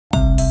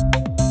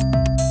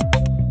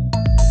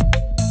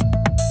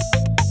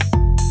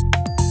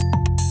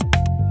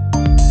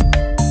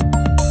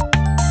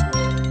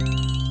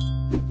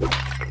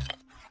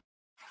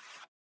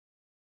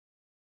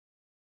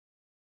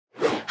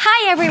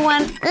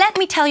everyone, let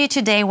me tell you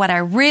today what I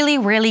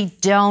really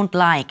don't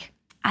like.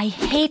 I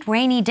hate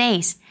rainy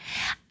days.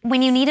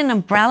 When you need an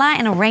umbrella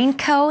and a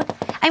raincoat,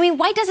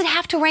 why does it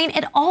have to rain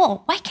at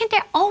all? Why can't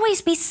there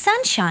always be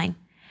sunshine?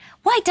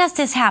 Why does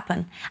this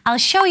happen? I'll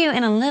show you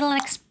in a little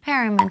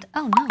experiment.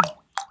 Oh no.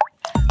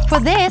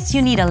 For this,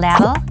 you need a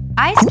ladle,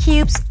 ice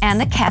cubes,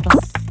 and a kettle.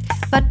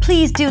 But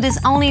please do this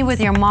only with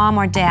your mom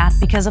or dad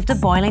because of the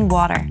boiling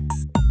water.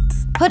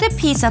 Put a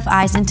piece of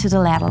ice into the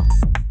ladle.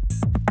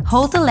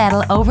 Hold the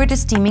ladle over the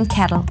steaming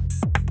kettle.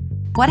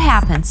 What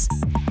happens?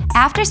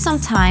 After some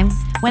time,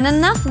 when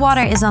enough water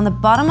is on the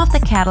bottom of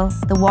the kettle,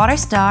 the water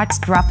starts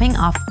dropping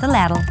off the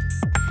ladle.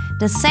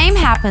 The same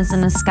happens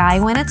in the sky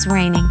when it's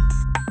raining.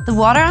 The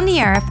water on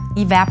the earth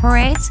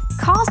evaporates,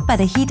 caused by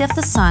the heat of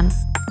the sun.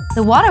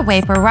 The water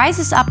vapor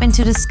rises up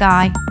into the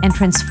sky and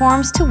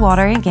transforms to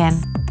water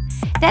again.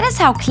 That is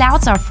how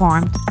clouds are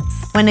formed.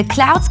 When the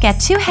clouds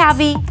get too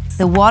heavy,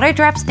 the water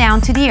drops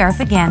down to the earth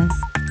again.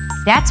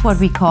 That's what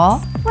we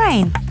call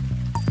rain.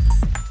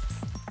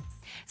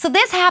 So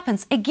this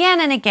happens again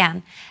and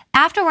again.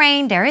 After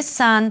rain, there is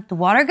sun, the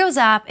water goes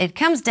up, it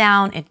comes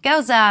down, it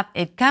goes up,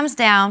 it comes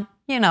down.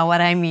 You know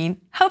what I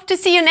mean. Hope to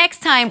see you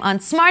next time on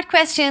Smart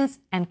Questions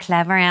and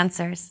Clever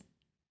Answers.